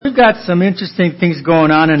we've got some interesting things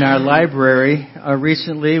going on in our library.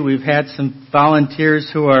 Recently, we've had some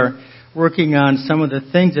volunteers who are working on some of the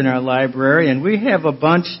things in our library, and we have a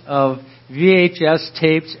bunch of VHS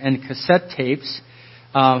tapes and cassette tapes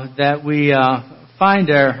that we find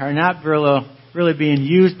are not really being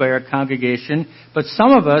used by our congregation, but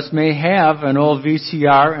some of us may have an old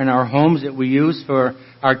VCR in our homes that we use for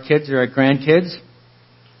our kids or our grandkids.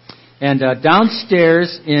 And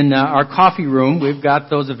downstairs in our coffee room, we've got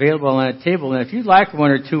those available on a table. And if you'd like one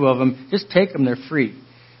or two of them, just take them. They're free.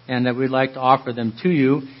 And we'd like to offer them to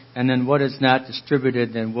you. And then what is not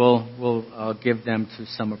distributed, then we'll give them to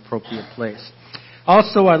some appropriate place.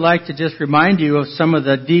 Also, I'd like to just remind you of some of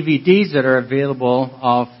the DVDs that are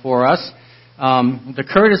available for us. The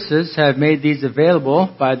Curtises have made these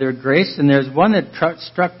available by their grace. And there's one that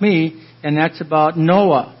struck me, and that's about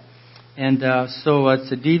Noah. And so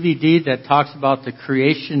it's a DVD that talks about the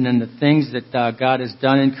creation and the things that God has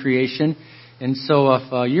done in creation. And so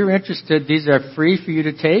if you're interested, these are free for you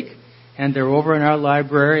to take, and they're over in our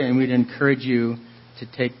library, and we'd encourage you to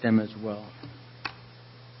take them as well.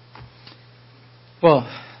 Well,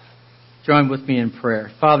 join with me in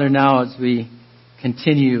prayer. Father, now as we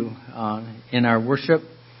continue in our worship,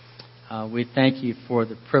 we thank you for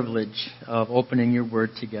the privilege of opening your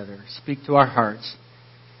word together. Speak to our hearts.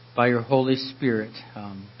 By your Holy Spirit,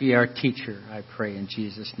 be our teacher, I pray in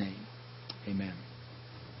Jesus' name. Amen.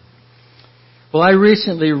 Well, I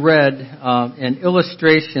recently read an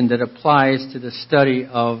illustration that applies to the study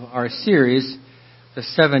of our series, The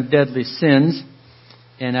 7 Deadly Sins.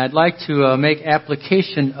 And I'd like to make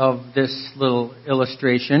application of this little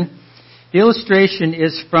illustration. The illustration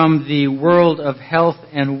is from the world of health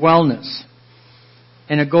and wellness.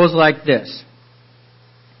 And it goes like this.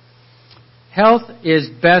 Health is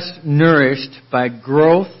best nourished by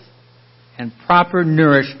growth and proper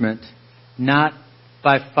nourishment, not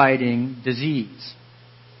by fighting disease.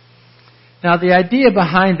 Now, the idea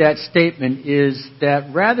behind that statement is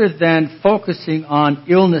that rather than focusing on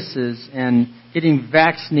illnesses and getting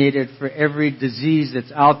vaccinated for every disease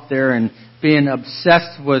that's out there and being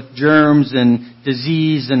obsessed with germs and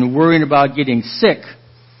disease and worrying about getting sick,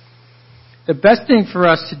 the best thing for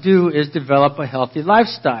us to do is develop a healthy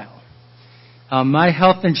lifestyle. My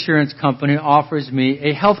health insurance company offers me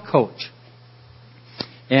a health coach.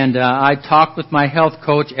 And I talk with my health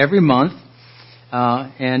coach every month.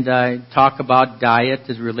 And I talk about diet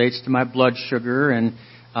as it relates to my blood sugar. And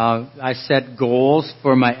I set goals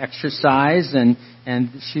for my exercise.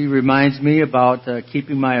 And she reminds me about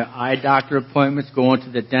keeping my eye doctor appointments, going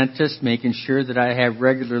to the dentist, making sure that I have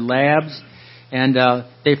regular labs. And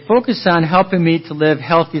they focus on helping me to live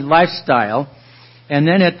healthy lifestyle. And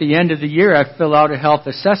then at the end of the year, I fill out a health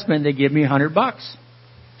assessment. They give me $100.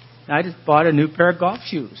 I just bought a new pair of golf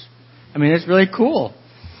shoes. I mean, it's really cool.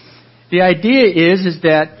 The idea is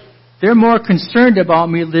that they're more concerned about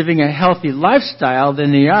me living a healthy lifestyle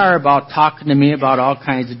than they are about talking to me about all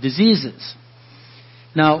kinds of diseases.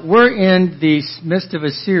 Now, we're in the midst of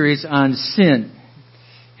a series on sin.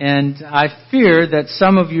 And I fear that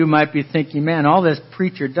some of you might be thinking, man, all this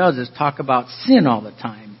preacher does is talk about sin all the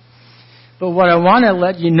time. But what I want to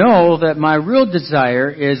let you know that my real desire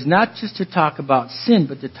is not just to talk about sin,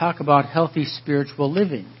 but to talk about healthy spiritual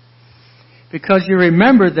living. Because you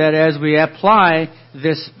remember that as we apply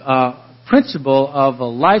this principle of a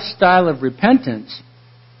lifestyle of repentance,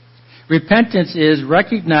 repentance is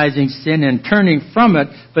recognizing sin and turning from it,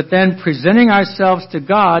 but then presenting ourselves to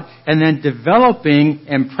God and then developing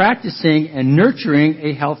and practicing and nurturing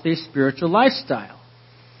a healthy spiritual lifestyle.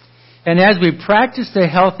 And as we practice the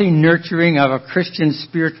healthy nurturing of a Christian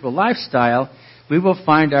spiritual lifestyle, we will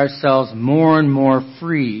find ourselves more and more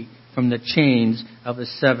free from the chains of the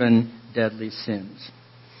 7 deadly sins.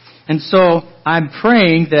 And so I'm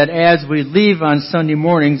praying that as we leave on Sunday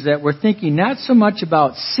mornings that we're thinking not so much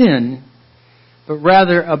about sin, but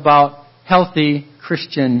rather about healthy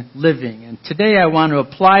Christian living. And today I want to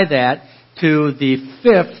apply that to the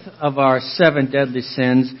 5th of our 7 deadly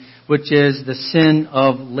sins, which is the sin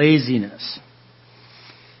of laziness.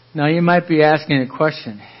 Now, you might be asking a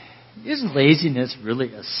question. Is laziness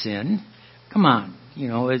really a sin? Come on.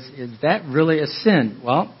 Is that really a sin?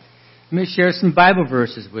 Well, let me share some Bible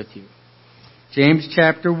verses with you. James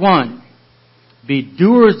chapter 1. Be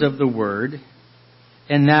doers of the word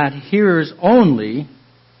and not hearers only,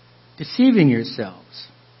 deceiving yourselves.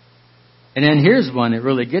 And then here's one that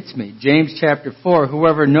really gets me. James chapter 4.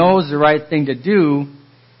 Whoever knows the right thing to do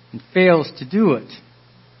and fails to do it,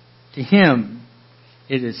 to him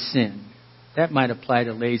it is sin. That might apply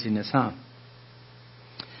to laziness, huh?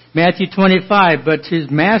 Matthew 25, but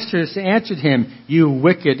his masters answered him, "You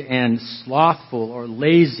wicked and slothful or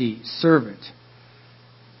lazy servant."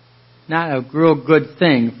 Not a real good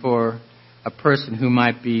thing for a person who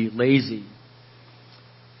might be lazy.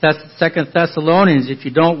 2 Thessalonians, if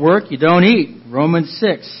you don't work, you don't eat. Romans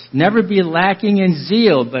 6, never be lacking in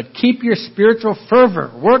zeal, but keep your spiritual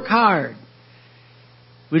fervor. Work hard.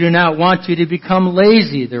 We do not want you to become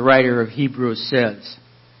lazy, the writer of Hebrews says.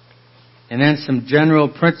 And then some general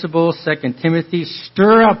principles, 2 Timothy,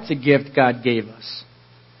 stir up the gift God gave us.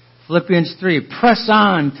 Philippians 3, press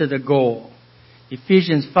on to the goal.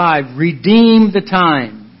 Ephesians 5, redeem the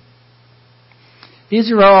time.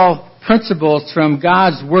 These are all principles from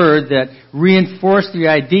God's Word that reinforce the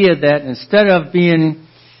idea that instead of being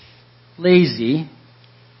lazy,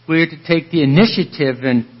 we are to take the initiative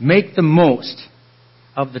and make the most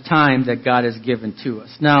of the time that God has given to us.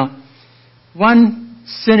 Now, one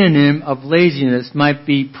synonym of laziness might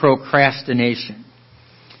be procrastination.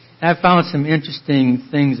 I've found some interesting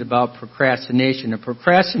things about procrastination. A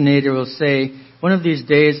procrastinator will say, one of these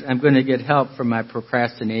days I'm going to get help for my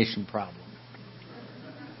procrastination problem.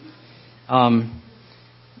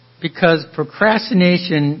 Because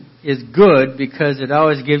procrastination is good because it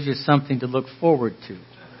always gives you something to look forward to.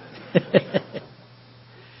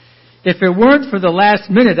 If it weren't for the last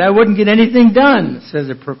minute, I wouldn't get anything done, says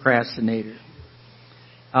a procrastinator.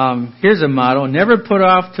 Here's a motto: never put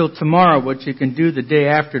off till tomorrow what you can do the day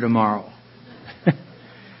after tomorrow.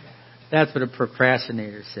 That's what a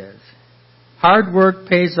procrastinator says. Hard work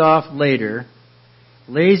pays off later.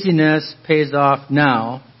 Laziness pays off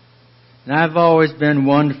now. And I've always been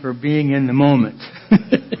one for being in the moment.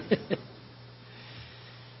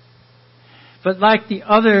 But like the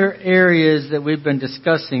other areas that we've been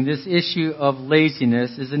discussing, this issue of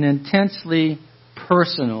laziness is an intensely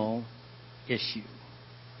personal issue.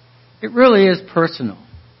 It really is personal.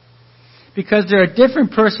 Because there are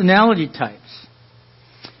different personality types.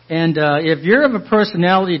 And if you're of a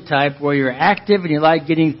personality type where you're active and you like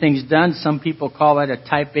getting things done, some people call that a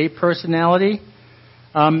type A personality.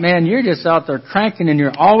 Man, you're just out there cranking and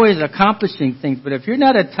you're always accomplishing things. But if you're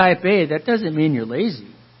not a type A, that doesn't mean you're lazy.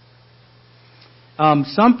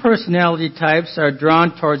 Some personality types are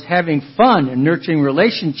drawn towards having fun and nurturing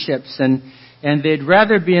relationships, and they'd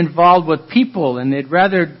rather be involved with people, and they'd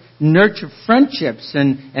rather nurture friendships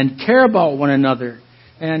and care about one another.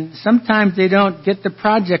 And sometimes they don't get the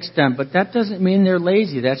projects done, but that doesn't mean they're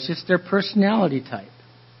lazy. That's just their personality type.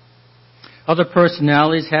 Other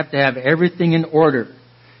personalities have to have everything in order.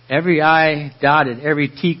 Every I dotted, every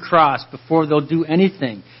T crossed before they'll do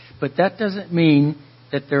anything. But that doesn't mean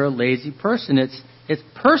that they're a lazy person. It's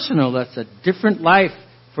personal. That's a different life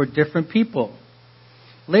for different people.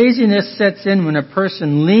 Laziness sets in when a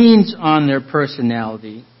person leans on their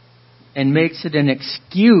personality and makes it an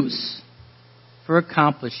excuse for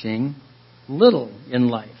accomplishing little in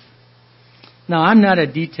life. Now, I'm not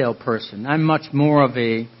a detail person. I'm much more of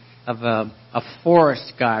a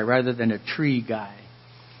forest guy rather than a tree guy.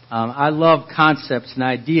 I love concepts and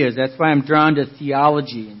ideas. That's why I'm drawn to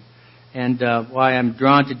theology and why I'm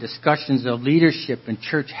drawn to discussions of leadership and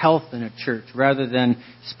church health in a church rather than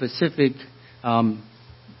specific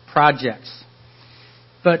projects.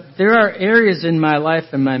 But there are areas in my life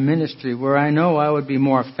and my ministry where I know I would be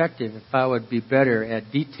more effective if I would be better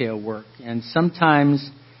at detail work. And sometimes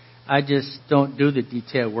I just don't do the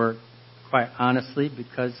detail work, quite honestly,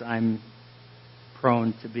 because I'm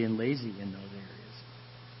prone to being lazy in those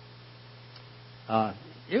areas.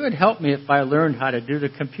 It would help me if I learned how to do the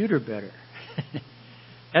computer better.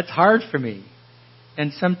 That's hard for me.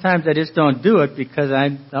 And sometimes I just don't do it because I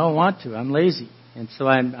don't want to. I'm lazy. And so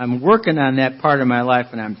I'm working on that part of my life,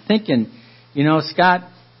 and I'm thinking, Scott,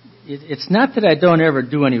 it's not that I don't ever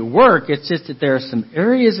do any work. It's just that there are some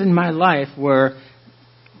areas in my life where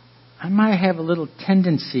I might have a little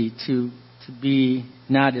tendency to be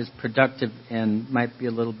not as productive and might be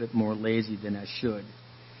a little bit more lazy than I should.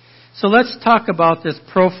 So let's talk about this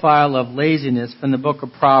profile of laziness from the book of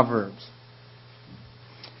Proverbs.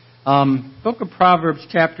 Book of Proverbs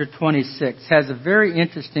chapter 26 has a very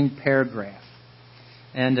interesting paragraph.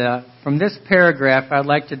 And from this paragraph, I'd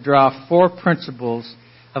like to draw 4 principles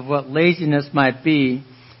of what laziness might be.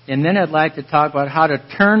 And then I'd like to talk about how to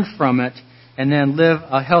turn from it and then live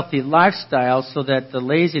a healthy lifestyle so that the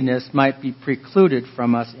laziness might be precluded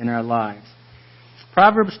from us in our lives.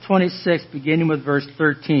 Proverbs 26, beginning with verse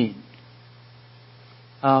 13.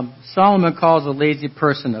 Solomon calls a lazy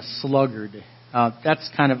person a sluggard. That's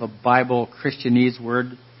kind of a Bible Christianese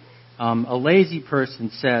word. A lazy person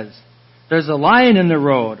says, "There's a lion in the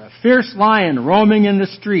road, a fierce lion roaming in the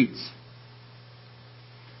streets."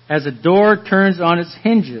 As a door turns on its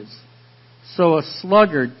hinges, so a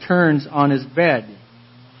sluggard turns on his bed.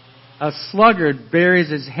 A sluggard buries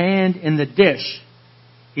his hand in the dish.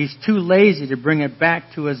 He's too lazy to bring it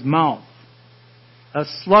back to his mouth. A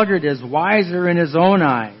sluggard is wiser in his own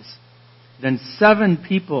eyes than 7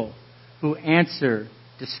 people who answer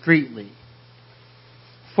discreetly.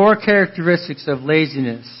 4 characteristics of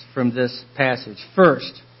laziness from this passage.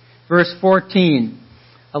 First, verse 14.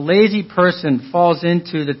 A lazy person falls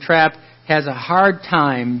into the trap, has a hard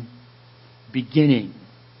time beginning.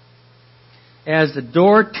 As the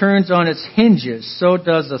door turns on its hinges, so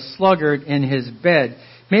does a sluggard in his bed.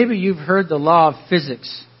 Maybe you've heard the law of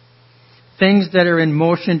physics. Things that are in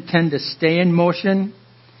motion tend to stay in motion,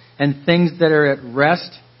 and things that are at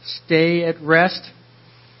rest stay at rest.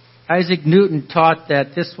 Isaac Newton taught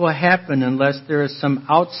that this will happen unless there is some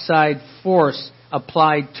outside force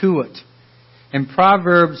applied to it. And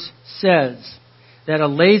Proverbs says that a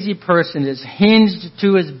lazy person is hinged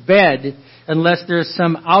to his bed unless there is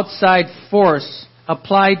some outside force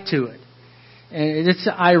applied to it. And it's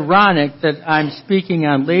ironic that I'm speaking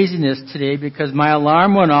on laziness today because my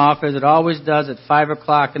alarm went off, as it always does, at 5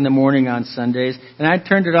 o'clock in the morning on Sundays, and I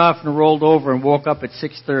turned it off and rolled over and woke up at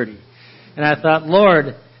 6:30. And I thought,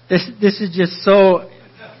 Lord, this is just so...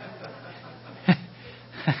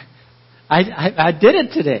 I did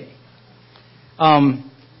it today.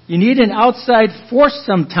 You need an outside force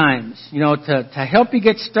sometimes, to help you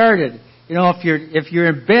get started. If you're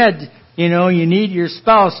in bed, you need your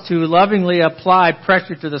spouse to lovingly apply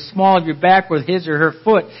pressure to the small of your back with his or her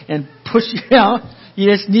foot and push you out.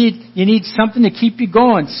 You need something to keep you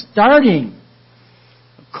going. Starting.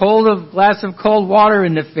 A glass of cold water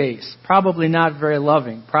in the face. Probably not very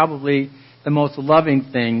loving. Probably the most loving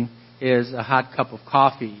thing is a hot cup of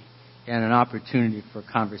coffee and an opportunity for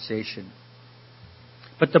conversation.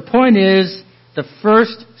 But the point is, the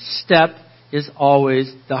first step is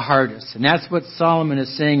always the hardest. And that's what Solomon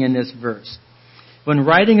is saying in this verse. When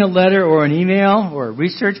writing a letter or an email or a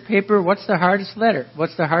research paper, what's the hardest letter?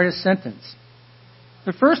 What's the hardest sentence?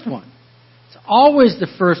 The first one. It's always the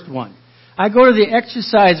first one. I go to the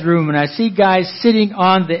exercise room and I see guys sitting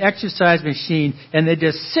on the exercise machine and they're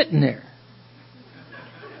just sitting there.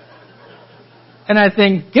 And I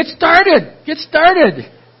think, get started! Get started!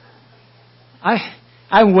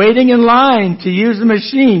 I'm waiting in line to use the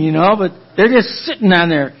machine, but they're just sitting on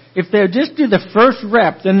there. If they just do the first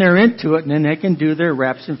rep, then they're into it, and then they can do their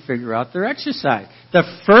reps and figure out their exercise. The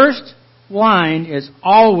first line is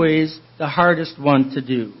always the hardest one to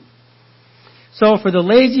do. So for the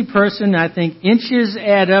lazy person, I think inches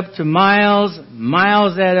add up to miles,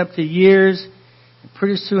 miles add up to years, and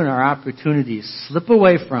pretty soon our opportunities slip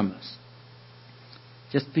away from us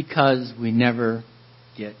just because we never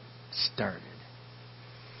get started.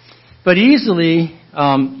 But equally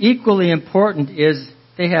important is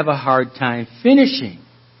they have a hard time finishing.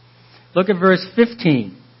 Look at verse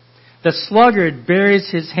 15. The sluggard buries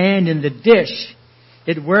his hand in the dish.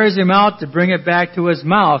 It wears him out to bring it back to his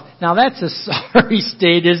mouth. Now that's a sorry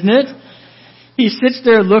state, isn't it? He sits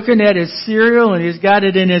there looking at his cereal and he's got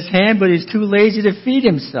it in his hand, but he's too lazy to feed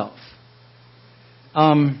himself.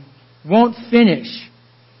 Won't finish.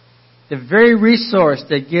 The very resource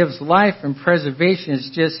that gives life and preservation is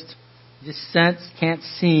just can't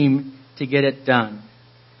seem to get it done.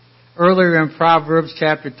 Earlier in Proverbs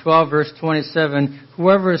chapter 12, verse 27,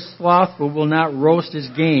 whoever is slothful will not roast his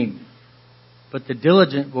game, but the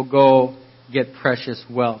diligent will go get precious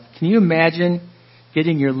wealth. Can you imagine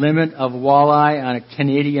getting your limit of walleye on a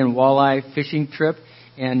Canadian walleye fishing trip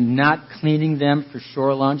and not cleaning them for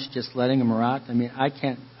shore lunch, just letting them rot? I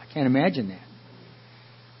can't imagine that.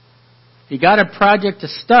 If you got a project to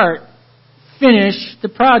start, finish the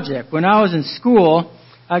project. When I was in school,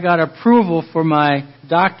 I got approval for my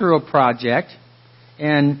doctoral project,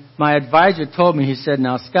 and my advisor told me, he said,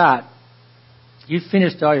 now Scott, you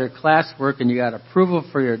finished all your classwork and you got approval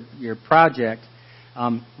for your project.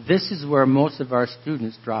 This is where most of our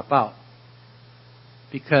students drop out.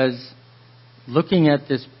 Because looking at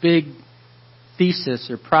this big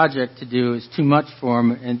thesis or project to do is too much for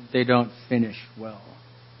them and they don't finish well.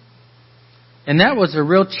 And that was a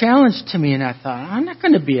real challenge to me, and I thought, I'm not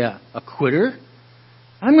going to be a quitter.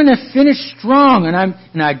 I'm going to finish strong,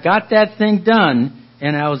 and I got that thing done,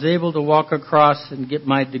 and I was able to walk across and get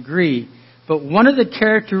my degree. But one of the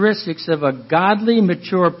characteristics of a godly,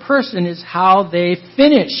 mature person is how they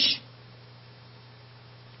finish.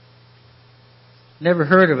 Never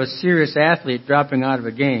heard of a serious athlete dropping out of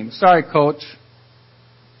a game. Sorry, coach.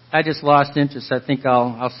 I just lost interest. I think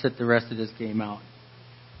I'll sit the rest of this game out.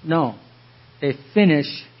 No. They finish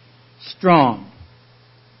strong.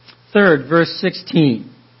 Third, verse 16.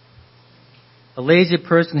 A lazy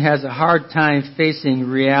person has a hard time facing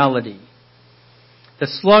reality. The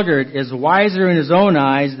sluggard is wiser in his own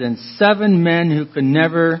eyes than 7 men who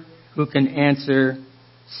can answer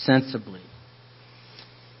sensibly.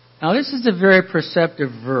 Now this is a very perceptive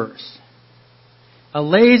verse. A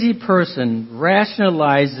lazy person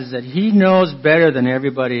rationalizes that he knows better than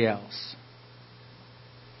everybody else.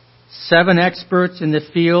 7 experts in the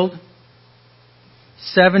field,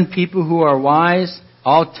 7 people who are wise,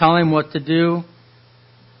 all tell him what to do.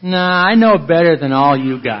 Nah, I know better than all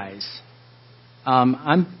you guys. I'm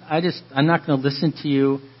not going to listen to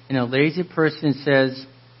you. And a lazy person says,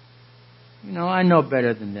 I know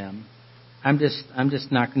better than them. I'm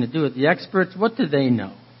just not going to do it. The experts, what do they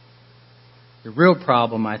know? The real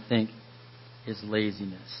problem, I think, is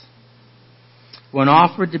laziness. When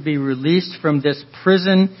offered to be released from this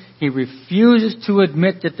prison, he refuses to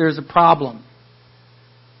admit that there's a problem.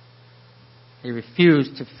 He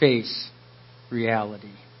refused to face reality.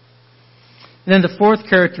 And then the fourth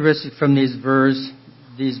characteristic from these verses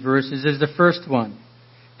is the first one.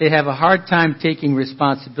 They have a hard time taking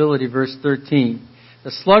responsibility, verse 13.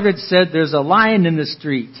 The sluggard said, there's a lion in the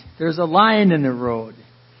street. There's a lion in the road.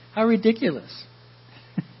 How ridiculous.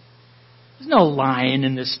 There's no lion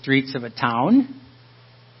in the streets of a town.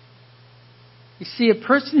 You see, a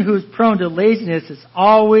person who's prone to laziness has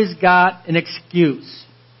always got an excuse.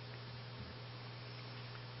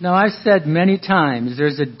 Now, I've said many times,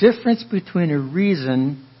 there's a difference between a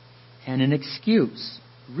reason and an excuse.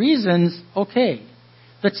 Reasons, okay.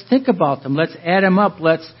 Let's think about them. Let's add them up.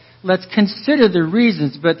 Let's consider the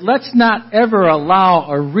reasons, but let's not ever allow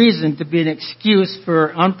a reason to be an excuse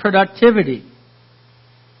for unproductivity.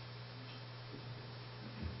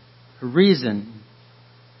 A reason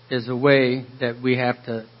is a way that we have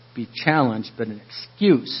to be challenged, but an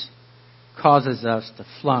excuse causes us to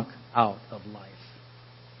flunk out of life.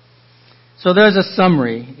 So there's a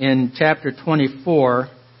summary in chapter 24,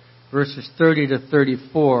 verses 30 to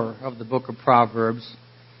 34 of the book of Proverbs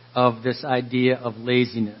of this idea of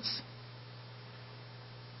laziness.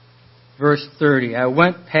 Verse 30, I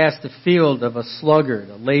went past the field of a sluggard,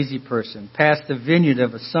 a lazy person, past the vineyard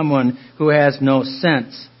of someone who has no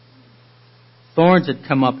sense. Thorns had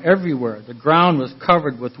come up everywhere. The ground was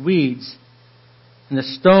covered with weeds, and the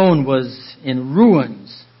stone was in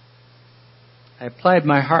ruins. I applied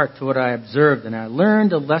my heart to what I observed, and I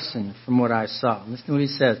learned a lesson from what I saw. Listen to what he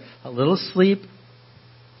says. A little sleep,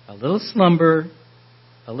 a little slumber,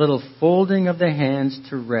 a little folding of the hands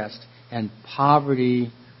to rest, and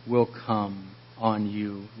poverty will come on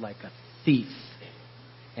you like a thief,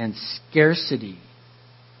 and scarcity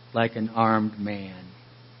like an armed man.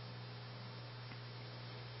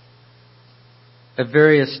 A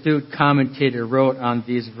very astute commentator wrote on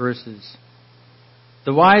these verses,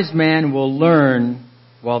 the wise man will learn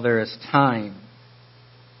while there is time.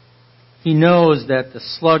 He knows that the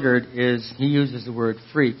sluggard he uses the word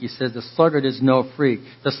freak. He says the sluggard is no freak.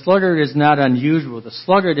 The sluggard is not unusual. The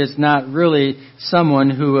sluggard is not really someone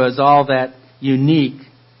who is all that unique.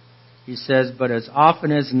 He says, but as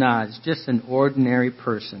often as not, it's just an ordinary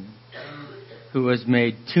person who has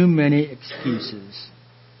made too many excuses,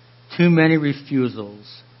 too many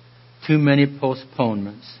refusals, too many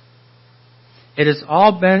postponements. It has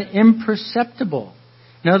all been imperceptible.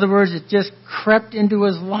 In other words, it just crept into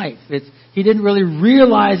his life. He didn't really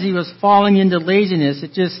realize he was falling into laziness.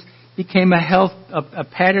 It just became a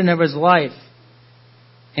pattern of his life.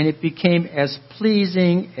 And it became as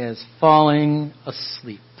pleasing as falling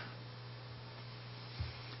asleep.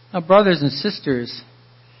 Now, brothers and sisters,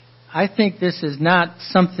 I think this is not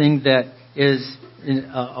something that is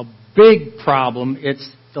a big problem. It's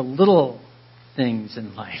the little things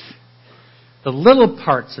in life. The little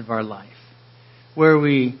parts of our life where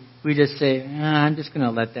we just say, I'm just going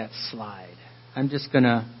to let that slide. I'm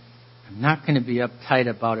not going to be uptight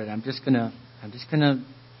about it. I'm just going to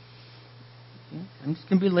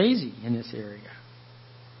be lazy in this area.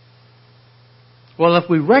 Well, if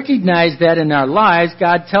we recognize that in our lives,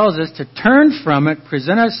 God tells us to turn from it,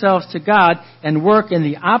 present ourselves to God, and work in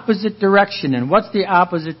the opposite direction. And what's the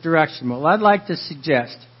opposite direction? Well, I'd like to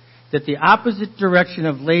suggest that the opposite direction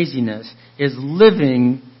of laziness is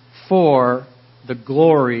living for the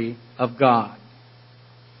glory of God.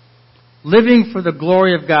 Living for the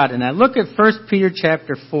glory of God. And I look at 1 Peter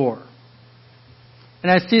chapter 4.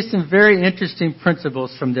 And I see some very interesting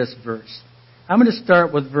principles from this verse. I'm going to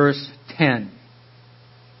start with verse 10.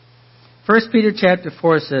 1 Peter chapter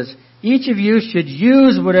 4 says, each of you should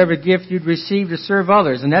use whatever gift you'd receive to serve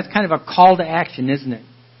others. And that's kind of a call to action, isn't it?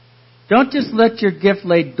 Don't just let your gift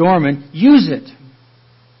lay dormant. Use it.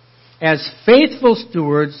 as faithful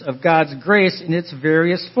stewards of God's grace in its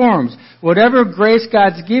various forms. Whatever grace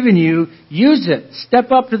God's given you, use it.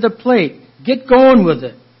 Step up to the plate. Get going with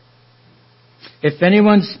it. If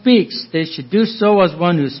anyone speaks, they should do so as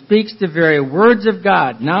one who speaks the very words of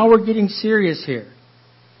God. Now we're getting serious here.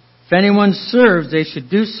 If anyone serves, they should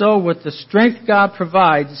do so with the strength God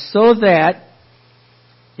provides, so that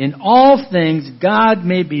in all things God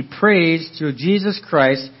may be praised through Jesus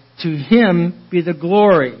Christ. To Him be the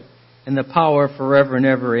glory and the power forever and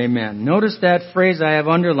ever. Amen. Notice that phrase I have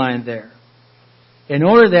underlined there. In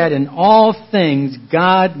order that in all things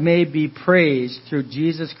God may be praised through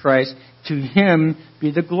Jesus Christ, to Him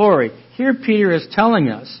be the glory. Here Peter is telling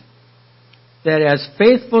us that as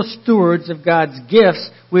faithful stewards of God's gifts,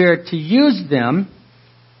 we are to use them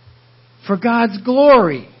for God's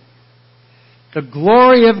glory. The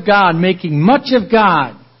glory of God, making much of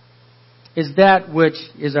God, is that which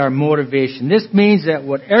is our motivation. This means that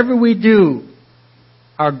whatever we do,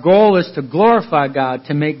 our goal is to glorify God,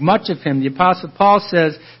 to make much of Him. The Apostle Paul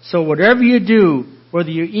says, so whatever you do, whether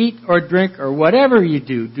you eat or drink or whatever you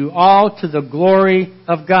do, do all to the glory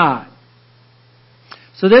of God.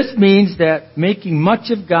 So this means that making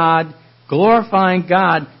much of God, glorifying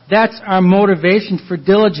God, that's our motivation for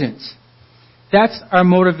diligence. That's our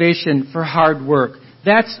motivation for hard work.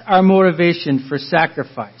 That's our motivation for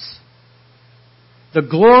sacrifice. The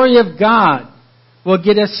glory of God will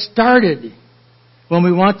get us started when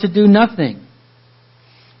we want to do nothing.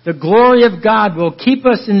 The glory of God will keep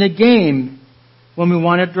us in the game when we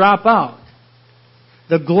want to drop out.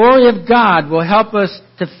 The glory of God will help us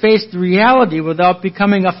to face the reality without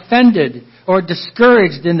becoming offended or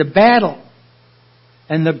discouraged in the battle.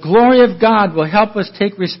 And the glory of God will help us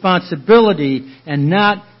take responsibility and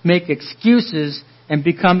not make excuses and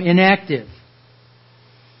become inactive.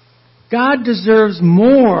 God deserves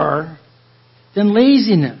more than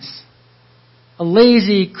laziness. A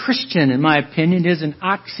lazy Christian, in my opinion, is an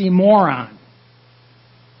oxymoron.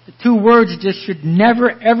 The two words just should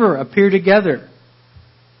never, ever appear together.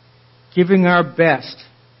 Giving our best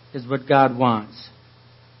is what God wants.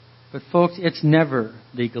 But folks, it's never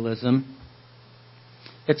legalism.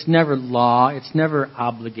 It's never law. It's never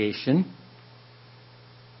obligation.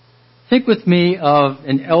 Think with me of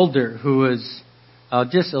an elder who was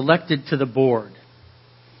just elected to the board.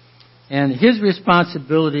 And his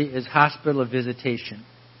responsibility is hospital visitation.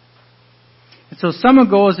 And so someone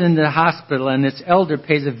goes into the hospital and this elder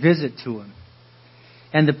pays a visit to him.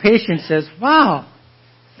 And the patient says, wow,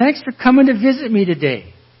 thanks for coming to visit me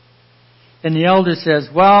today. And the elder says,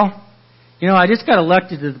 well, I just got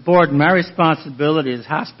elected to the board and my responsibility is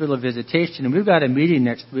hospital visitation. And we've got a meeting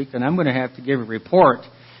next week and I'm going to have to give a report.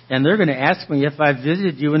 And they're going to ask me if I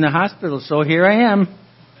visited you in the hospital. So here I am.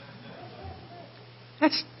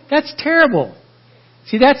 That's terrible.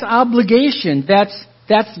 See, that's obligation.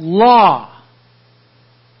 That's law.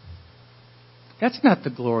 That's not the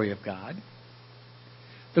glory of God.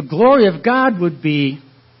 The glory of God would be,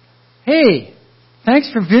 hey,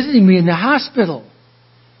 thanks for visiting me in the hospital.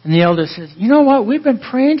 And the elder says, you know what? We've been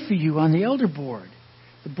praying for you on the elder board,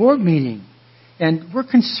 the board meeting. And we're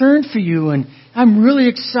concerned for you, and I'm really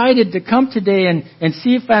excited to come today and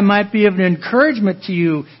see if I might be of an encouragement to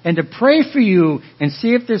you and to pray for you and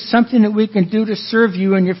see if there's something that we can do to serve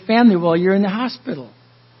you and your family while you're in the hospital.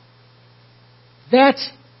 That's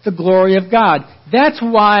the glory of God. That's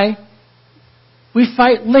why we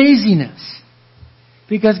fight laziness.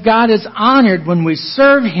 Because God is honored when we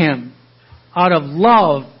serve Him out of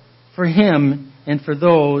love for Him and for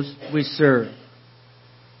those we serve.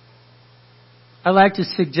 I'd like to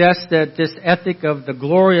suggest that this ethic of the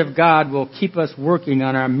glory of God will keep us working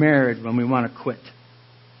on our marriage when we want to quit.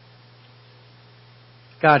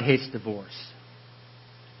 God hates divorce.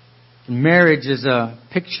 And marriage is a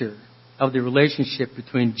picture of the relationship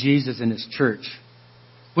between Jesus and His church.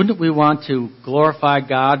 Wouldn't we want to glorify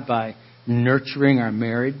God by nurturing our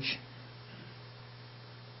marriage?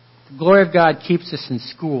 The glory of God keeps us in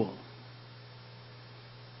school.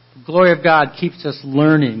 The glory of God keeps us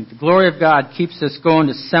learning. The glory of God keeps us going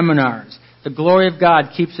to seminars. The glory of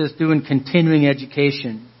God keeps us doing continuing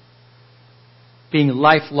education, being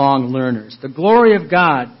lifelong learners. The glory of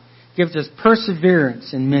God gives us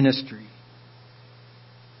perseverance in ministry.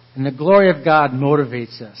 And the glory of God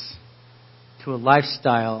motivates us to a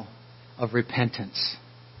lifestyle of repentance,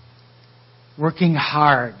 working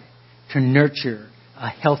hard to nurture a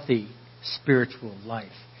healthy spiritual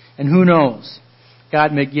life. And who knows?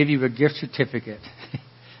 God may give you a gift certificate.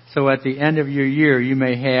 So at the end of your year, you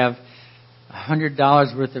may have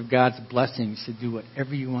 $100 worth of God's blessings to do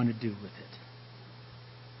whatever you want to do with it.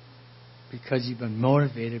 Because you've been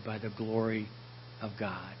motivated by the glory of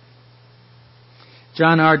God.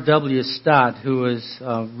 John R.W. Stott, who was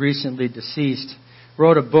recently deceased,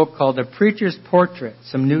 wrote a book called The Preacher's Portrait,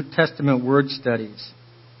 Some New Testament Word Studies.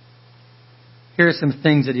 Here are some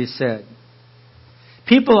things that he said.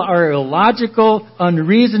 People are illogical,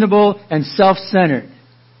 unreasonable, and self-centered.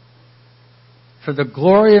 For the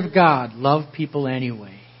glory of God, love people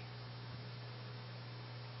anyway.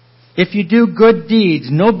 If you do good deeds,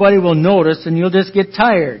 nobody will notice and you'll just get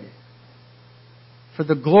tired. For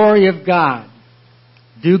the glory of God,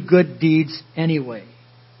 do good deeds anyway.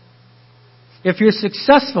 If you're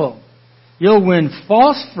successful, you'll win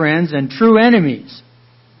false friends and true enemies.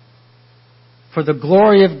 For the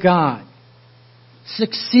glory of God,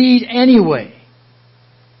 succeed anyway.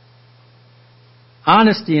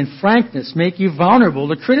 Honesty and frankness make you vulnerable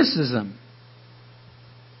to criticism.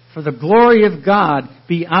 For the glory of God,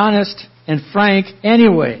 be honest and frank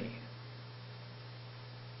anyway.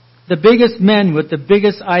 The biggest men with the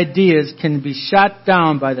biggest ideas can be shot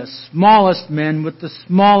down by the smallest men with the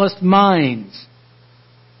smallest minds.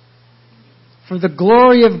 For the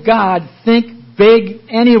glory of God, think big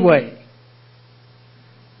anyway.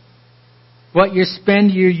 What you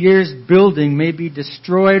spend your years building may be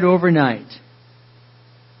destroyed overnight.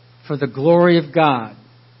 For the glory of God,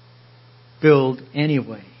 build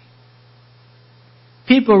anyway.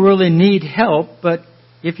 People really need help, but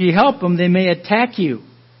if you help them, they may attack you.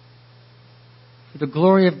 For the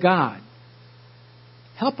glory of God,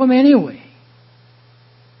 help them anyway.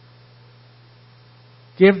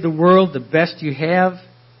 Give the world the best you have,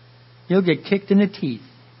 you'll get kicked in the teeth.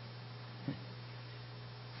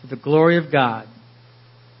 For the glory of God,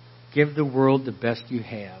 give the world the best you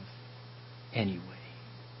have anyway.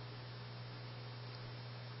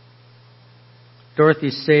 Dorothy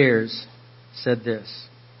Sayers said this: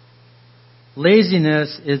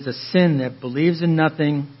 laziness is a sin that believes in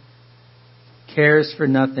nothing, cares for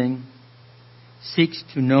nothing, seeks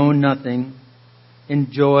to know nothing,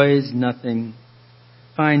 enjoys nothing,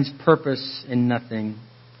 finds purpose in nothing,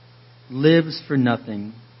 lives for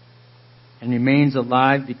nothing, and remains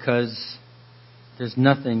alive because there's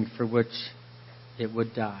nothing for which it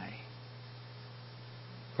would die.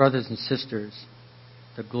 Brothers and sisters,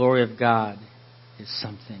 the glory of God is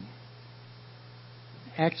something.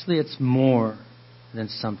 Actually, it's more than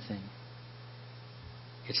something.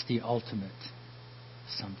 It's the ultimate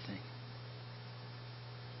something.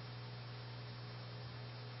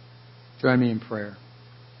 Join me in prayer.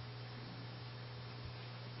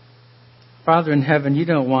 Father in heaven, you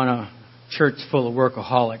don't want a church full of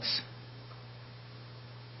workaholics.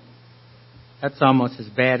 That's almost as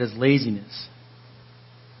bad as laziness.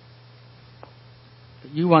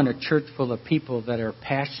 But you want a church full of people that are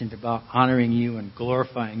passionate about honoring you and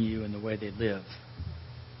glorifying you in the way they live.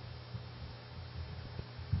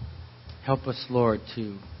 Help us, Lord,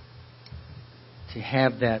 to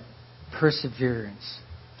have that perseverance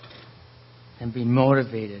and be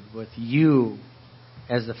motivated with you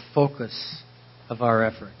as the focus of our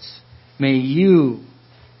efforts. May you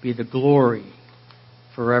be the glory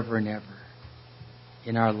forever and ever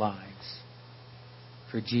in our lives.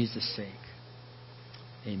 For Jesus' sake,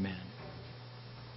 amen.